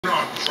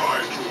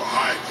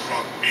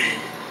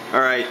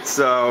Alright,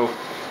 so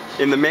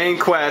in the main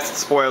quest,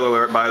 spoiler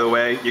alert by the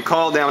way, you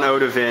call down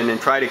Odovin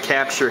and try to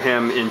capture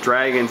him in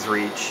Dragon's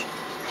Reach.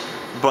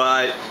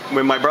 But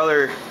when my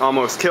brother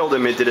almost killed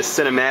him, it did a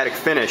cinematic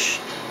finish.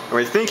 And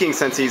we're thinking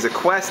since he's a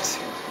quest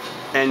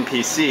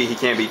NPC, he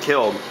can't be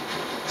killed.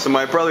 So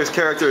my brother's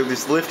character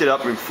just lifted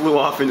up and flew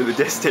off into the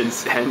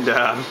distance, and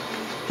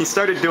he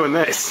started doing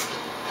this.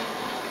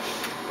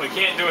 We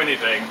can't do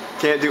anything.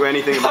 Can't do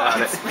anything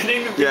about it.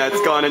 Yeah,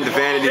 it's gone into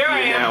vanity view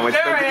now.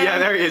 Yeah,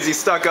 there he is. He's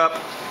stuck up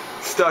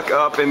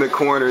in the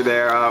corner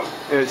there.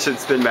 It should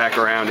spin back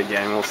around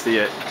again. We'll see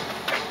it.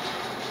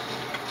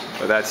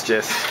 But that's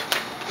just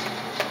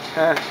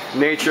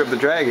nature of the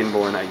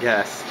Dragonborn, I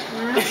guess.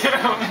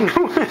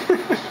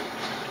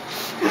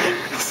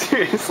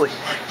 Seriously,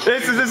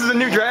 this is a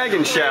new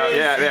dragon shout.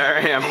 Yeah, there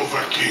I am.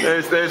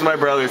 There's my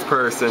brother's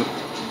person,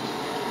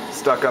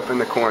 stuck up in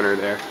the corner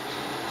there.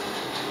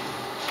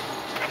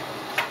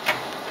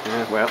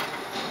 Yeah, well.